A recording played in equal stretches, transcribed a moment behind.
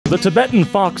The Tibetan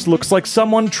fox looks like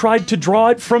someone tried to draw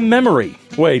it from memory.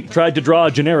 Wait, tried to draw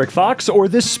a generic fox or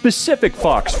this specific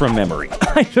fox from memory?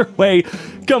 Either way,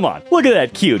 come on, look at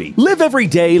that cutie. Live every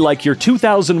day like your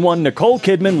 2001 Nicole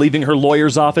Kidman leaving her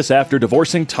lawyer's office after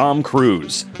divorcing Tom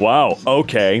Cruise. Wow,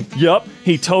 okay. Yup,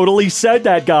 he totally said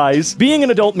that, guys. Being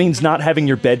an adult means not having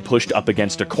your bed pushed up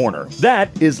against a corner.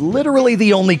 That is literally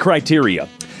the only criteria.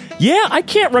 Yeah, I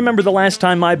can't remember the last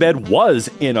time my bed was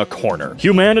in a corner.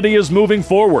 Humanity is moving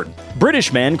forward.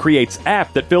 British man creates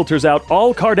app that filters out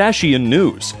all Kardashian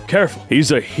news. Careful,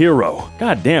 he's a hero.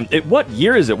 God damn, what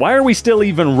year is it? Why are we still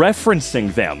even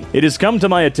referencing them? It has come to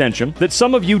my attention that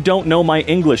some of you don't know my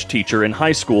English teacher in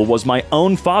high school was my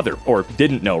own father, or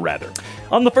didn't know rather.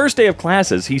 On the first day of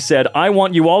classes, he said, "I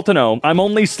want you all to know I'm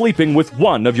only sleeping with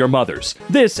one of your mothers."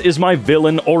 This is my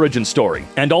villain origin story,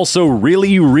 and also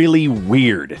really, really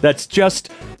weird. That's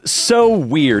just so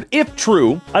weird. If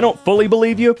true, I don't fully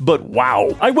believe you, but wow.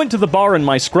 I went to the bar in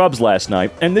my scrubs last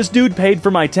night, and this dude paid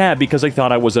for my tab because I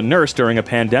thought I was a nurse during a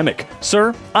pandemic.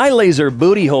 Sir, I laser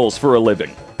booty holes for a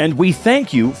living. And we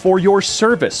thank you for your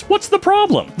service. What's the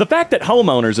problem? The fact that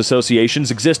homeowners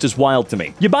associations exist is wild to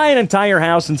me. You buy an entire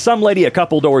house and some lady a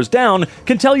couple doors down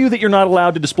can tell you that you're not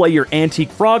allowed to display your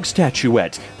antique frog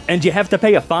statuette. And you have to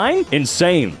pay a fine?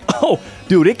 Insane. Oh,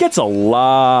 dude, it gets a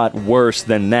lot worse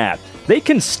than that. They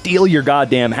can steal your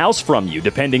goddamn house from you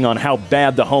depending on how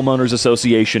bad the homeowners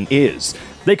association is.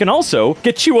 They can also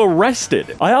get you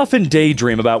arrested. I often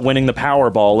daydream about winning the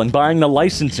Powerball and buying the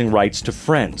licensing rights to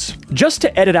Friends, just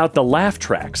to edit out the laugh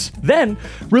tracks, then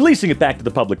releasing it back to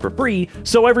the public for free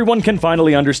so everyone can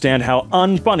finally understand how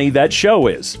unfunny that show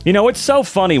is. You know, it's so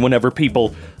funny whenever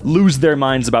people lose their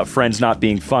minds about Friends not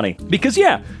being funny. Because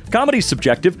yeah, comedy's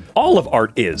subjective, all of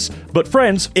art is, but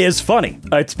Friends is funny.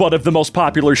 It's one of the most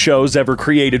popular shows ever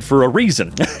created for a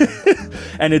reason.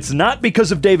 And it's not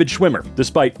because of David Schwimmer,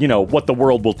 despite, you know, what the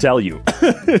world will tell you.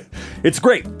 It's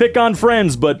great, pick on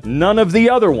Friends, but none of the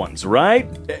other ones, right?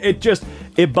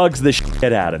 It bugs the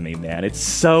shit out of me, man. It's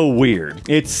so weird.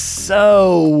 It's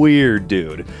so weird,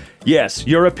 dude. Yes,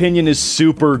 your opinion is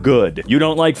super good. You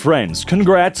don't like Friends.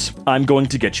 Congrats. I'm going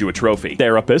to get you a trophy.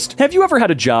 Therapist. Have you ever had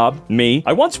a job? Me.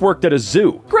 I once worked at a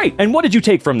zoo. Great. And what did you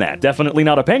take from that? Definitely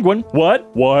not a penguin.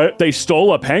 What? What? They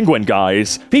stole a penguin,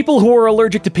 guys. People who are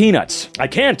allergic to peanuts. I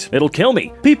can't. It'll kill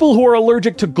me. People who are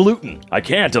allergic to gluten. I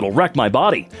can't. It'll wreck my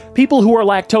body. People who are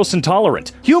lactose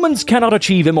intolerant. Humans cannot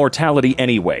achieve immortality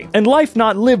anyway. And life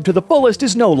not lived to the fullest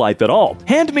is no life at all.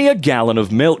 Hand me a gallon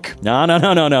of milk. No.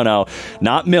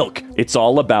 Not milk. It's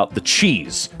all about the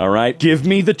cheese, alright? Give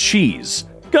me the cheese.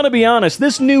 Gonna be honest,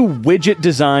 this new widget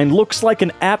design looks like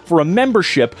an app for a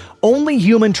membership only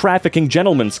human trafficking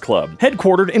gentlemen's club,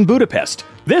 headquartered in Budapest.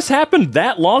 This happened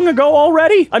that long ago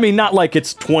already? I mean, not like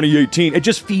it's 2018. It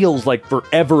just feels like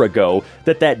forever ago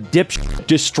that dipshit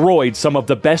destroyed some of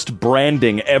the best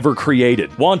branding ever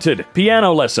created. Wanted,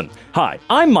 piano lesson. Hi,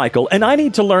 I'm Michael, and I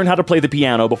need to learn how to play the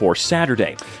piano before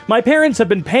Saturday. My parents have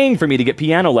been paying for me to get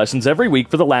piano lessons every week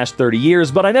for the last 30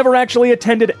 years, but I never actually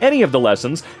attended any of the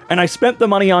lessons, and I spent the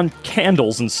money on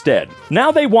candles instead.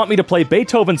 Now they want me to play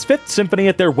Beethoven's 5th Symphony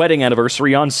at their wedding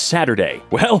anniversary on Saturday.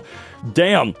 Well,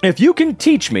 damn. If you can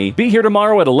teach me, be here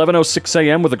tomorrow at 11:06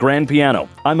 a.m. with a grand piano.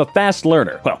 I'm a fast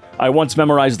learner. Well, I once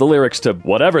memorized the lyrics to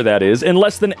whatever that is in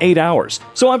less than 8 hours,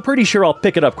 so I'm pretty sure I'll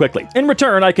pick it up quickly. In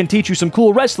return, I can teach you some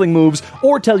cool wrestling moves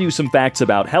or tell you some facts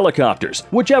about helicopters,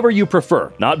 whichever you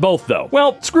prefer. Not both, though.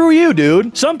 Well, screw you,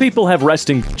 dude. Some people have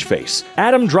resting face.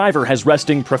 Adam Driver has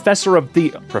resting professor of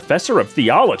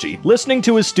theology, listening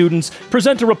to his students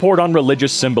present a report on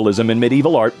religious symbolism in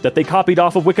medieval art that they copied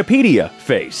off of Wikipedia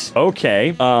face.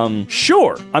 Okay,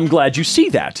 sure. I'm glad you see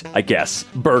that, I guess.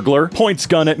 Burglar, points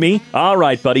gun at me. All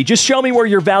right, buddy, just show me where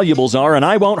your valuables are and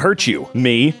I won't hurt you.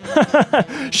 Me?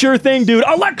 Sure thing, dude.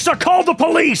 Alexa, call the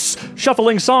police!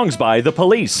 Shuffling songs by The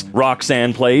Police.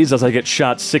 Roxanne plays as I get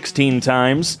shot 16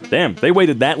 times. Damn, they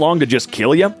waited that long to just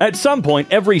kill you? At some point,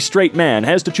 every straight man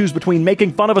has to choose between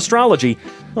making fun of astrology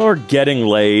or getting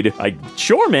laid.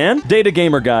 Sure, man. Data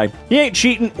gamer guy. He ain't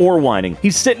cheating or whining.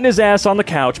 He's sitting his ass on the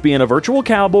couch being a virtual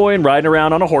cowboy and riding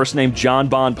around on a horse named John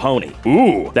Bon Pony.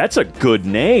 Ooh, that's a good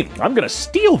name. I'm gonna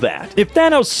steal that. If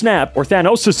Thanos Snap, or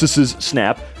Thanos'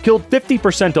 Snap, killed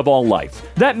 50% of all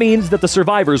life, that means that the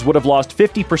survivors would have lost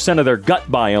 50% of their gut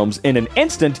biomes in an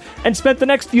instant and spent the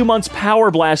next few months power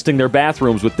blasting their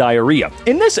bathrooms with diarrhea.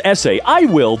 In this essay, I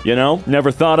will,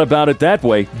 never thought about it that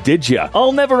way, did ya?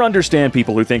 I'll never understand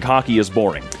people who think hockey is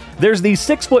boring. There's these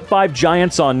 6'5"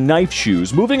 giants on knife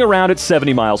shoes moving around at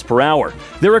 70 miles per hour.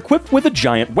 They're equipped with a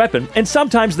giant weapon, and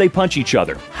sometimes they punch each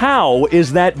other. How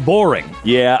is that boring?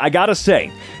 Yeah, I gotta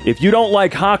say, if you don't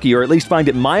like hockey or at least find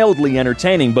it mildly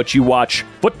entertaining, but you watch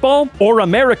football, or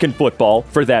American football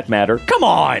for that matter, come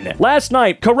on! Last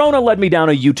night, Corona led me down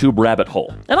a YouTube rabbit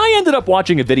hole, and I ended up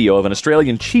watching a video of an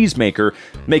Australian cheesemaker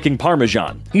making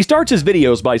Parmesan. He starts his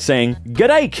videos by saying,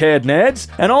 "G'day, kid Neds,"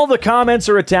 and all the comments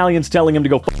are Italians telling him to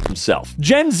go f himself.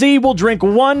 Gen Z will drink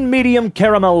one medium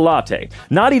caramel latte,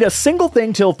 not eat a single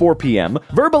thing till 4 p.m.,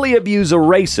 verbally abuse a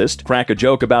racist, crack a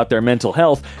joke about their mental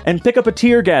health, and pick up a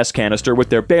tear gas canister with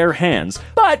their bare hands,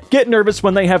 but get nervous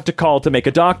when they have to call to make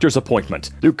a doctor's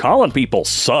appointment. Dude, calling people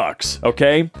sucks,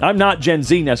 okay? I'm not Gen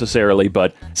Z necessarily,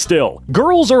 but still.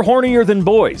 Girls are hornier than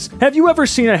boys. Have you ever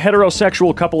seen a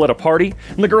heterosexual couple at a party?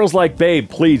 And the girl's like, "Babe,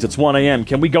 please, it's 1 a.m.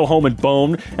 Can we go home and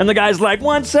bone?" And the guy's like,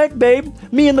 "1 sec, babe.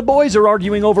 Me and the boys are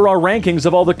arguing over our rankings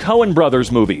of all the Coen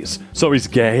brothers movies." So he's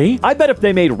gay? I bet if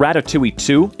they made Ratatouille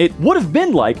 2, it would have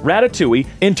been like Ratatouille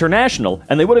International,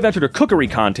 and they would have entered a cookery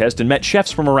contest and met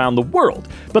chefs from around the world.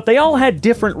 But they all had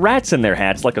different rats in their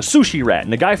hats, like a sushi rat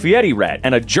and a Guy Fieri rat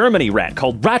and a Germany rat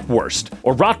called Ratwurst,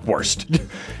 or Rotwurst.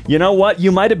 You know what?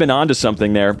 You might have been onto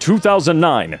something there.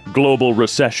 2009, global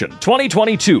recession.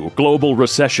 2022, global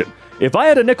recession. If I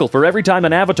had a nickel for every time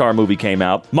an Avatar movie came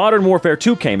out, Modern Warfare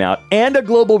 2 came out, and a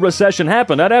global recession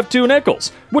happened, I'd have 2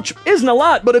 nickels. Which isn't a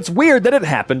lot, but it's weird that it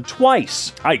happened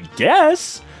twice. I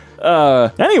guess?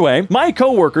 Anyway, my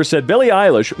coworker said Billie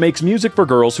Eilish makes music for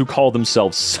girls who call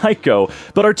themselves psycho,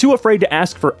 but are too afraid to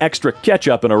ask for extra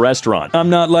ketchup in a restaurant. I'm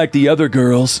not like the other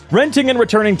girls. Renting and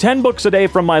returning 10 books a day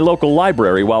from my local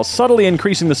library while subtly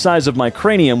increasing the size of my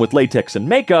cranium with latex and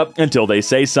makeup until they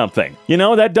say something. You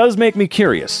know, that does make me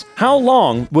curious. How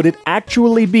long would it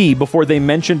actually be before they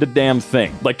mentioned a damn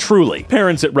thing? Like, truly.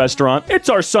 Parents at restaurant, "It's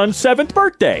our son's 7th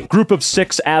birthday." Group of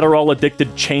 6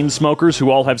 Adderall-addicted chain smokers who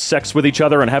all have sex with each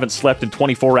other and haven't slept in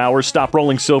 24 hours, stop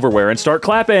rolling silverware and start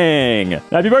clapping.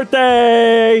 Happy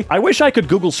birthday! I wish I could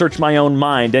Google search my own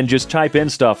mind and just type in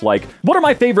stuff like, "What are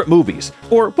my favorite movies?"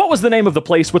 Or, "What was the name of the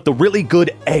place with the really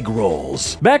good egg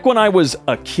rolls?" Back when I was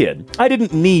a kid, I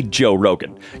didn't need Joe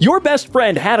Rogan. Your best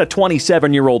friend had a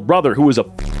 27-year-old brother who was a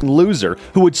loser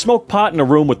who would smoke pot in a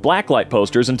room with blacklight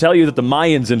posters and tell you that the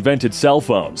Mayans invented cell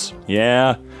phones.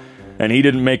 Yeah. And he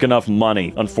didn't make enough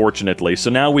money, unfortunately, so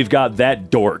now we've got that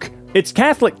dork. It's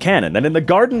Catholic canon that in the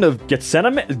Garden of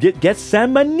Gethsemane,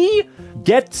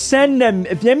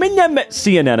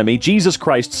 sea anemone, Jesus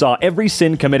Christ saw every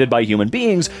sin committed by human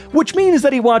beings, which means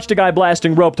that he watched a guy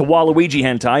blasting rope to Waluigi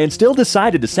hentai and still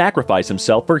decided to sacrifice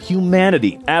himself for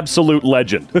humanity. Absolute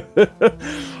legend.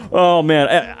 Oh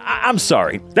man, I'm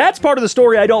sorry. That's part of the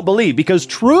story I don't believe, because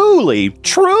truly,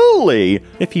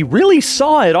 if he really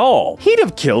saw it all, he'd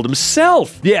have killed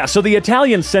himself. Yeah, so the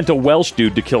Italians sent a Welsh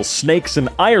dude to kill snakes in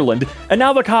Ireland, and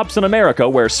now the cops in America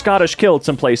wear Scottish kilts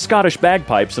and play Scottish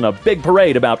bagpipes in a big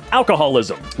parade about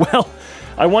alcoholism. Well,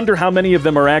 I wonder how many of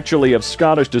them are actually of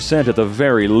Scottish descent at the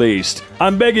very least.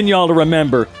 I'm begging y'all to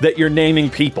remember that you're naming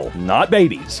people, not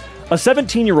babies. A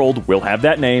 17-year-old will have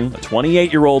that name, a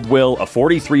 28-year-old will, a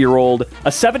 43-year-old, a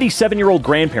 77-year-old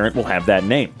grandparent will have that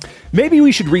name. Maybe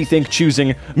we should rethink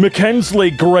choosing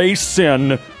Mackenzie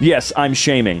Grayson. Yes, I'm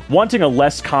shaming. Wanting a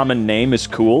less common name is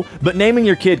cool, but naming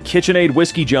your kid KitchenAid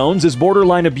Whiskey Jones is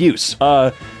borderline abuse.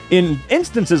 In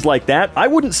instances like that, I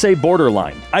wouldn't say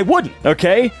borderline. I wouldn't,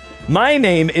 okay? My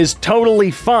name is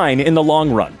totally fine in the long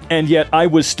run, and yet I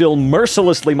was still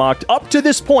mercilessly mocked. Up to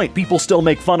this point, people still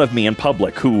make fun of me in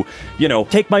public who, you know,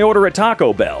 take my order at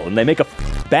Taco Bell, and they make a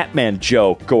Batman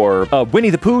joke or a Winnie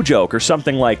the Pooh joke or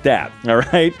something like that, all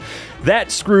right?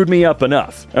 That screwed me up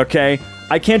enough, okay?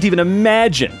 I can't even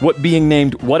imagine what being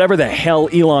named whatever the hell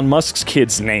Elon Musk's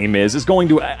kid's name is going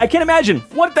to... I can't imagine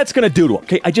what that's going to do to him,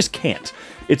 okay? I just can't.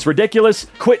 It's ridiculous.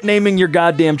 Quit naming your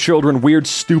goddamn children weird,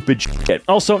 stupid shit.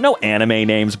 Also, no anime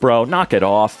names, bro. Knock it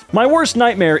off. My worst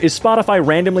nightmare is Spotify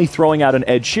randomly throwing out an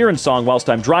Ed Sheeran song whilst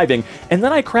I'm driving, and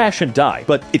then I crash and die,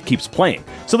 but it keeps playing.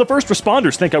 So the first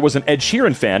responders think I was an Ed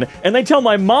Sheeran fan, and they tell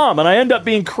my mom, and I end up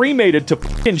being cremated to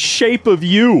f***ing Shape of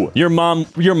You. Your mom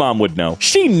would know.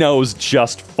 She knows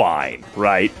just fine,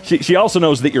 right? She also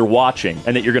knows that you're watching,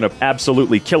 and that you're gonna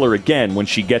absolutely kill her again when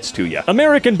she gets to you.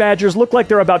 American badgers look like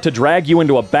they're about to drag you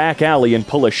into a back alley and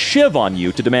pull a shiv on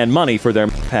you to demand money for their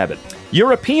habit.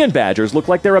 European badgers look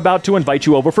like they're about to invite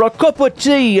you over for a cup of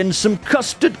tea and some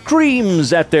custard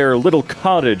creams at their little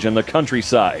cottage in the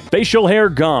countryside. Facial hair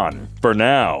gone. For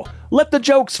now. Let the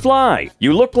jokes fly.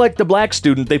 You look like the black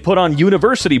student they put on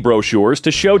university brochures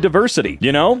to show diversity.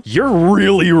 You know? You're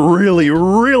really, really,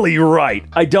 really right.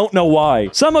 I don't know why.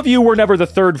 Some of you were never the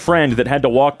third friend that had to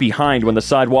walk behind when the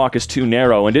sidewalk is too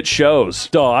narrow, and it shows.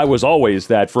 Duh, I was always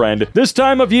that friend. This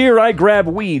time of year, I grab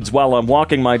weeds while I'm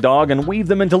walking my dog and weave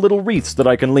them into little wreaths that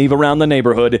I can leave around the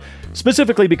neighborhood.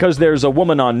 Specifically because there's a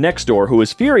woman on Nextdoor who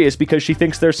is furious because she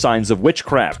thinks there's signs of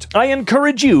witchcraft. I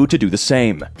encourage you to do the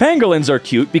same. Pangolins are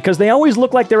cute because they always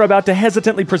look like they're about to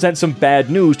hesitantly present some bad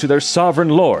news to their sovereign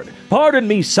lord. Pardon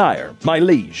me, sire, my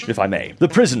liege, if I may. The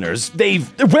prisoners, they've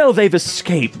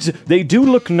escaped. They do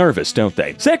look nervous, don't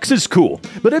they? Sex is cool,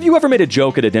 but have you ever made a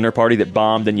joke at a dinner party that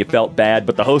bombed and you felt bad,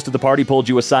 but the host of the party pulled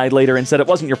you aside later and said it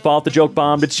wasn't your fault the joke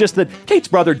bombed, it's just that Kate's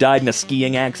brother died in a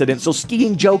skiing accident, so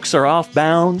skiing jokes are off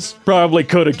bounds? Probably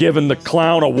could have given the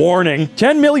clown a warning.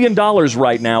 $10 million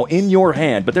right now in your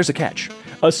hand, but there's a catch.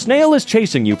 A snail is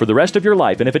chasing you for the rest of your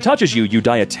life, and if it touches you, you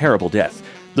die a terrible death.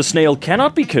 The snail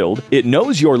cannot be killed, it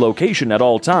knows your location at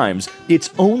all times,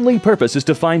 its only purpose is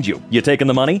to find you. You taking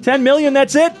the money? 10 million,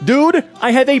 that's it? Dude,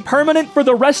 I have a permanent for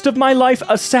the rest of my life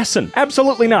assassin.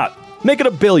 Absolutely not. Make it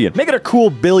 $1 billion. Make it a cool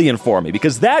 $1 billion for me,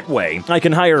 because that way I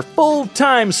can hire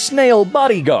full-time snail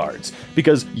bodyguards.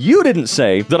 Because you didn't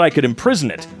say that I could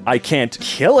imprison it. I can't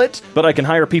kill it, but I can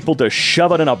hire people to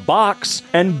shove it in a box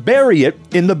and bury it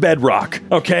in the bedrock.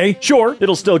 Okay? Sure,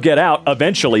 it'll still get out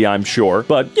eventually, I'm sure.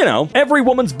 But, you know, every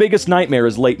woman's biggest nightmare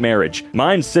is late marriage.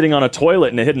 Mine's sitting on a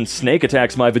toilet and a hidden snake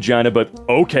attacks my vagina, but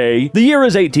okay. The year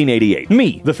is 1888.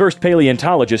 Me, the first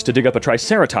paleontologist to dig up a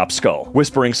triceratops skull,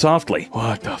 whispering softly,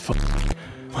 "What the fuck?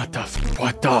 What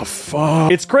the fuck?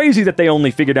 It's crazy that they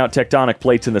only figured out tectonic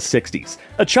plates in the 60s.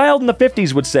 A child in the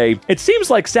 50s would say, it seems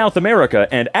like South America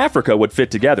and Africa would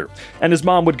fit together. And his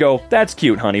mom would go, that's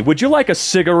cute, honey. Would you like a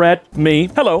cigarette? Me?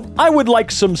 Hello, I would like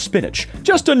some spinach.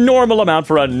 Just a normal amount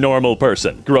for a normal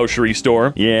person. Grocery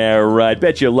store? Yeah, right.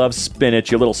 Bet you love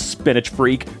spinach, you little spinach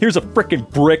freak. Here's a frickin'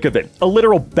 brick of it. A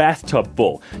literal bathtub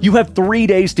full. You have 3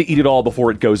 days to eat it all before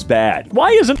it goes bad.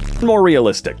 Why isn't it more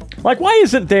realistic? Like, why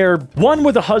isn't there one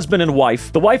with a husband and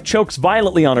wife, the wife chokes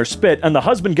violently on her spit, and the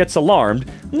husband gets alarmed,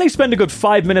 and they spend a good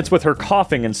 5 minutes with her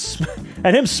coughing and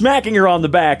him smacking her on the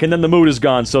back, and then the mood is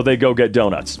gone, so they go get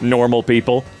donuts. Normal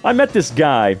people. I met this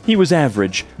guy. He was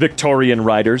average. Victorian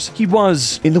writers. He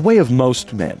was, in the way of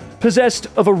most men, possessed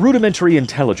of a rudimentary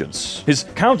intelligence. His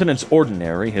countenance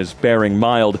ordinary, his bearing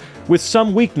mild, with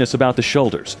some weakness about the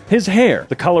shoulders. His hair,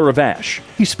 the color of ash.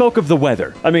 He spoke of the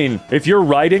weather. I mean, if you're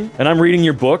writing, and I'm reading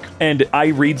your book, and I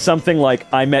read something like,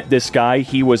 I met this guy,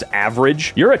 he was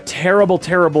average, you're a terrible,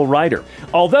 terrible writer.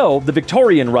 Although, the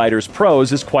Victorian writer's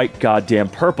prose is quite goddamn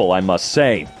purple, I must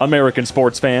say. American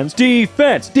sports fans,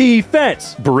 defense,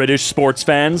 defense! British sports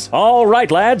fans, all right,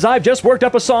 lads, I've just worked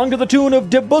up a song to the tune of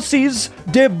Debussy's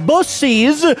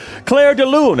Claire de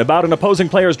Lune about an opposing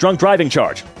player's drunk driving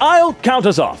charge. I'll count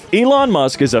us off. Elon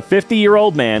Musk is a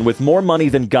 50-year-old man with more money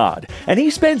than God, and he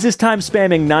spends his time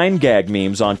spamming 9gag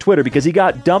memes on Twitter because he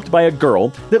got dumped by a girl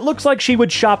that looks like she would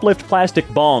shoplift plastic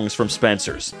bongs from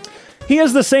Spencer's. He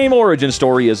has the same origin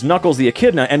story as Knuckles the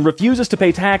Echidna and refuses to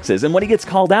pay taxes, and when he gets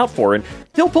called out for it,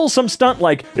 he'll pull some stunt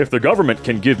like, if the government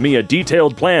can give me a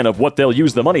detailed plan of what they'll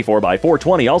use the money for by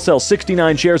 420, I'll sell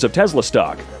 69 shares of Tesla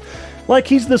stock. Like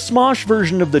he's the Smosh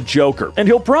version of the Joker, and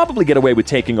he'll probably get away with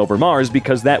taking over Mars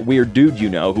because that weird dude you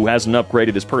know who hasn't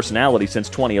upgraded his personality since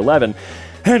 2011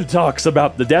 and talks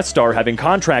about the Death Star having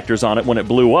contractors on it when it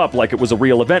blew up like it was a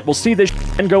real event will see this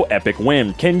and go epic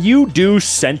win. Can you do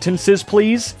sentences,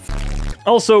 please?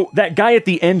 Also, that guy at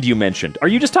the end you mentioned, are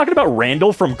you just talking about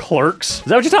Randall from Clerks? Is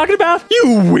that what you're talking about? You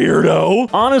weirdo!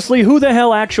 Honestly, who the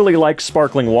hell actually likes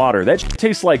sparkling water? That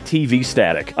tastes like TV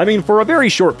static. I mean, for a very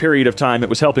short period of time, it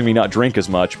was helping me not drink as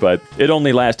much, but it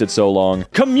only lasted so long.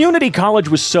 Community college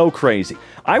was so crazy.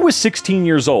 I was 16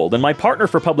 years old, and my partner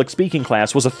for public speaking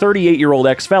class was a 38-year-old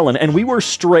ex-felon, and we were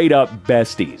straight-up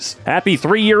besties. Happy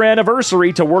 3-year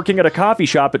anniversary to working at a coffee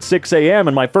shop at 6 a.m.,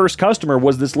 and my first customer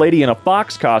was this lady in a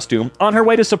fox costume on her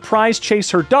way to surprise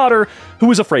chase her daughter, who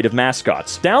was afraid of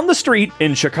mascots, down the street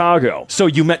in Chicago. So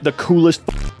you met the coolest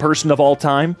person of all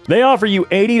time? They offer you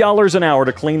 $80 an hour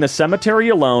to clean the cemetery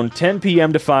alone, 10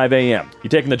 p.m. to 5 a.m. You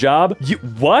taking the job?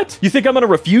 What? You think I'm gonna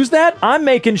refuse that? I'm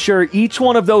making sure each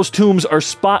one of those tombs are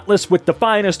spotless with the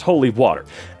finest holy water.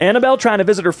 Annabelle trying to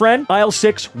visit her friend? Aisle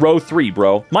 6, row 3,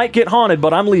 bro. Might get haunted,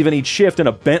 but I'm leaving each shift in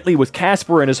a Bentley with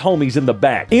Casper and his homies in the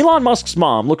back. Elon Musk's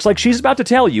mom looks like she's about to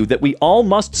tell you that we all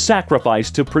must sacrifice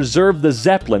sacrifice to preserve the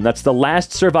Zeppelin that's the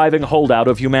last surviving holdout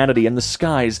of humanity in the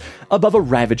skies above a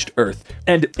ravaged Earth.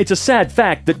 And it's a sad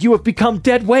fact that you have become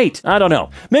dead weight. I don't know.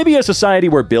 Maybe a society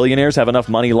where billionaires have enough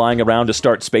money lying around to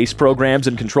start space programs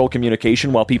and control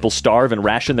communication while people starve and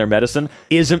ration their medicine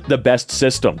isn't the best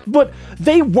system. But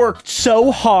they worked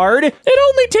so hard. It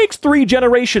only takes 3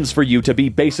 generations for you to be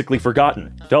basically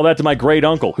forgotten. Tell that to my great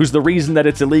uncle, who's the reason that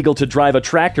it's illegal to drive a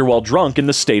tractor while drunk in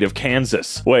the state of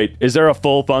Kansas. Wait, is there a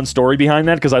full fun story behind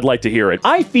that? Because I'd like to hear it.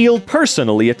 I feel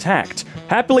personally attacked.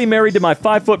 Happily married to my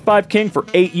 5'5" king for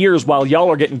 8 years while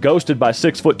y'all are getting ghosted by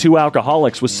 6'2"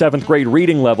 alcoholics with 7th grade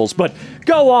reading levels, but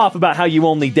go off about how you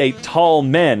only date tall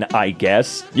men, I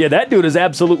guess. Yeah, that dude is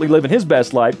absolutely living his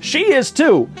best life. She is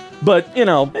too. But, you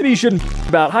know, maybe you shouldn't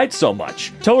about height so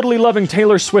much. Totally loving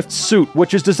Taylor Swift's suit,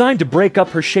 which is designed to break up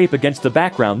her shape against the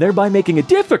background, thereby making it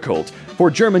difficult for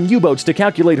German U-boats to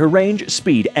calculate her range,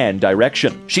 speed, and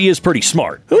direction. She is pretty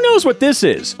smart. Who knows what this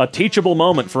is? A teachable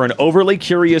moment for an overly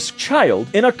curious child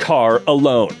in a car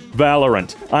alone.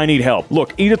 Valorant. I need help.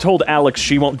 Look, Ida told Alex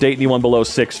she won't date anyone below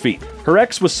 6 feet. Her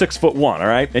ex was 6'1",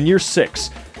 alright? And you're 6.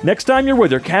 Next time you're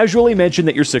with her, casually mention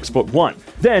that you're 6'1".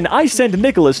 Then I send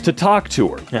Nicholas to talk to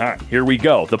her. Here we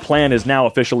go. The plan is now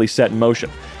officially set in motion.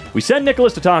 We send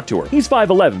Nicholas to talk to her. He's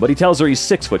 5'11", but he tells her he's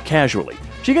 6 foot casually.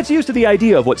 She gets used to the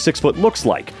idea of what 6 foot looks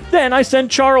like. Then I send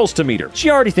Charles to meet her.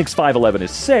 She already thinks 5'11"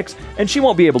 is 6, and she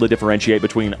won't be able to differentiate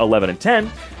between 11 and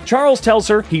 10. Charles tells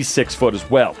her he's 6 foot as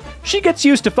well. She gets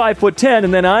used to 5'10",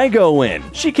 and then I go in.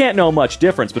 She can't know much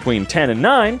difference between 10 and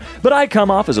 9, but I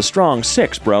come off as a strong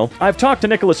 6, bro. I've talked to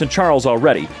Nicholas and Charles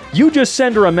already. You just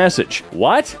send her a message.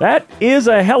 What? That is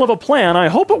a hell of a plan. I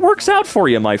hope it works out for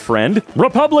you, my friend.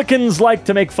 Republicans like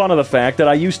to make fun of the fact that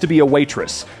I used to be a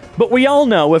waitress. But we all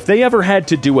know if they ever had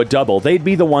to do a double, they'd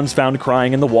be the ones found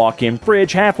crying in the walk-in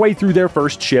fridge halfway through their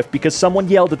first shift because someone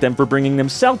yelled at them for bringing them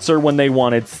seltzer when they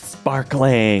wanted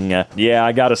sparkling. Yeah,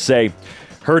 I gotta say,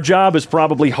 her job is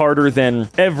probably harder than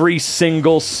every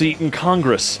single seat in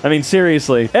Congress. I mean,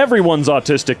 seriously, everyone's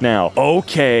autistic now.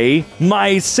 Okay.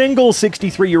 My single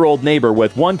 63-year-old neighbor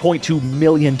with $1.2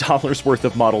 million worth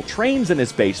of model trains in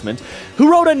his basement,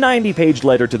 who wrote a 90-page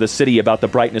letter to the city about the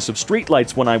brightness of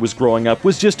streetlights when I was growing up,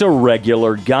 was just a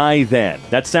regular guy then.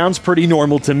 That sounds pretty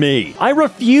normal to me. I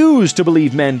refuse to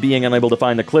believe men being unable to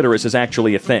find the clitoris is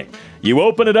actually a thing. You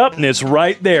open it up and it's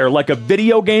right there, like a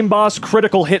video game boss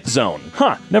critical hit zone.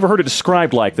 Huh, never heard it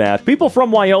described like that. People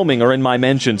from Wyoming are in my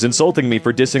mentions insulting me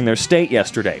for dissing their state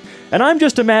yesterday. And I'm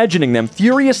just imagining them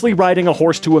furiously riding a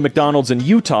horse to a McDonald's in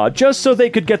Utah just so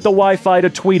they could get the Wi-Fi to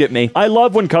tweet at me. I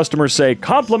love when customers say,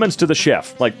 compliments to the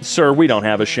chef. Like, sir, we don't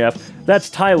have a chef.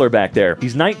 That's Tyler back there.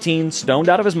 He's 19, stoned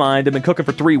out of his mind, and been cooking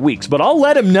for 3 weeks, but I'll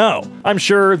let him know. I'm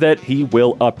sure that he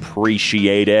will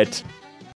appreciate it.